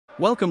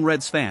Welcome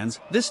Reds fans,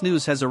 this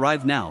news has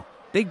arrived now.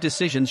 Big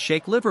decisions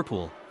shake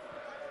Liverpool.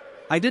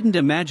 I didn't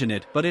imagine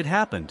it, but it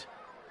happened.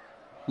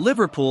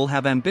 Liverpool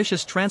have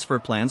ambitious transfer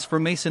plans for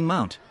Mason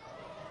Mount.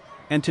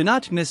 And to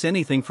not miss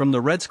anything from the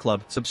Reds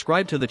club,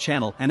 subscribe to the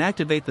channel and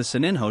activate the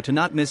sininho to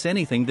not miss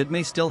anything that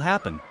may still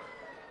happen.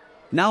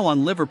 Now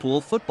on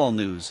Liverpool football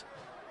news.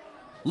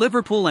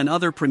 Liverpool and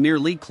other Premier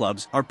League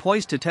clubs are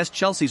poised to test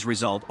Chelsea's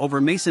resolve over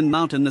Mason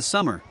Mount in the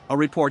summer, a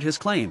report has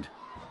claimed.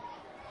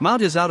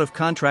 Mount is out of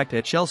contract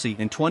at Chelsea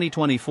in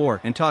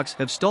 2024 and talks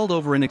have stalled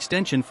over an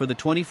extension for the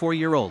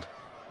 24-year-old.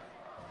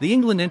 The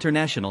England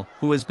international,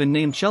 who has been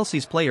named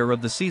Chelsea's player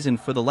of the season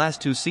for the last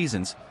 2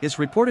 seasons, is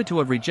reported to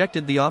have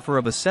rejected the offer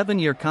of a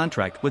 7-year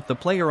contract with the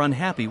player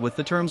unhappy with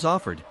the terms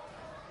offered.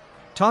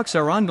 Talks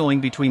are ongoing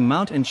between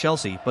Mount and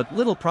Chelsea, but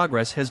little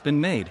progress has been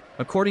made,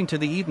 according to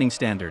the Evening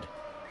Standard.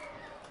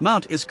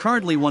 Mount is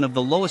currently one of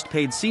the lowest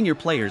paid senior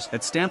players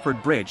at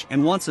Stamford Bridge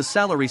and wants a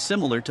salary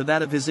similar to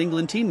that of his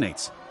England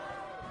teammates.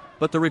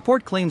 But the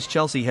report claims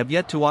Chelsea have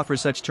yet to offer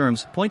such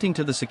terms, pointing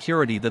to the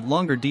security that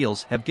longer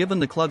deals have given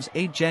the club's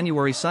 8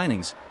 January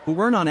signings, who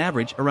earn on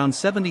average around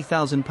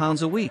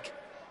 £70,000 a week.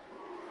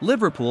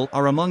 Liverpool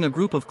are among a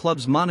group of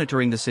clubs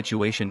monitoring the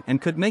situation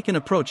and could make an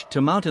approach to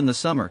Mount in the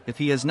summer if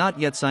he has not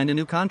yet signed a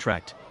new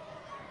contract.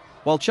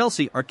 While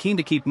Chelsea are keen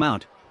to keep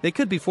Mount, they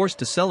could be forced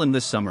to sell him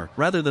this summer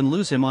rather than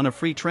lose him on a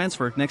free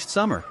transfer next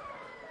summer.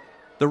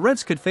 The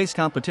Reds could face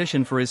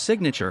competition for his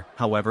signature,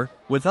 however,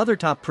 with other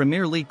top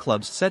Premier League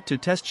clubs set to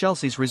test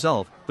Chelsea's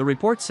resolve, the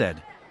report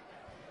said.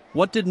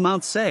 What did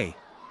Mount say?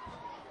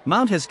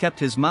 Mount has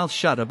kept his mouth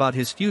shut about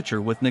his future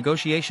with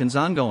negotiations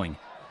ongoing.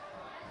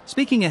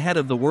 Speaking ahead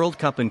of the World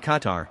Cup in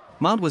Qatar,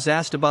 Mount was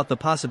asked about the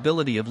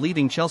possibility of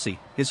leaving Chelsea,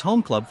 his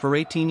home club for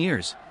 18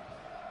 years.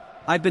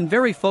 I've been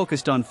very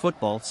focused on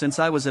football since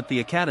I was at the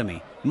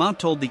academy, Mount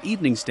told the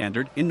Evening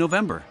Standard in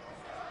November.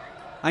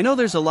 I know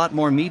there's a lot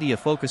more media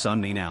focus on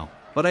me now,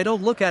 but I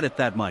don't look at it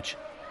that much.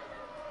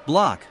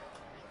 Block.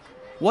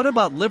 What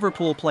about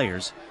Liverpool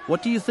players,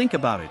 what do you think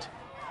about it?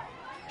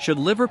 Should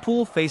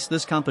Liverpool face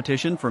this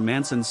competition for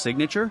Manson's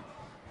signature?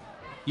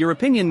 Your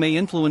opinion may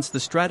influence the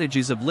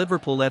strategies of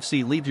Liverpool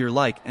FC. Leave your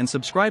like and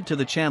subscribe to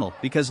the channel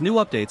because new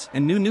updates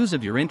and new news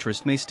of your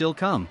interest may still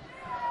come.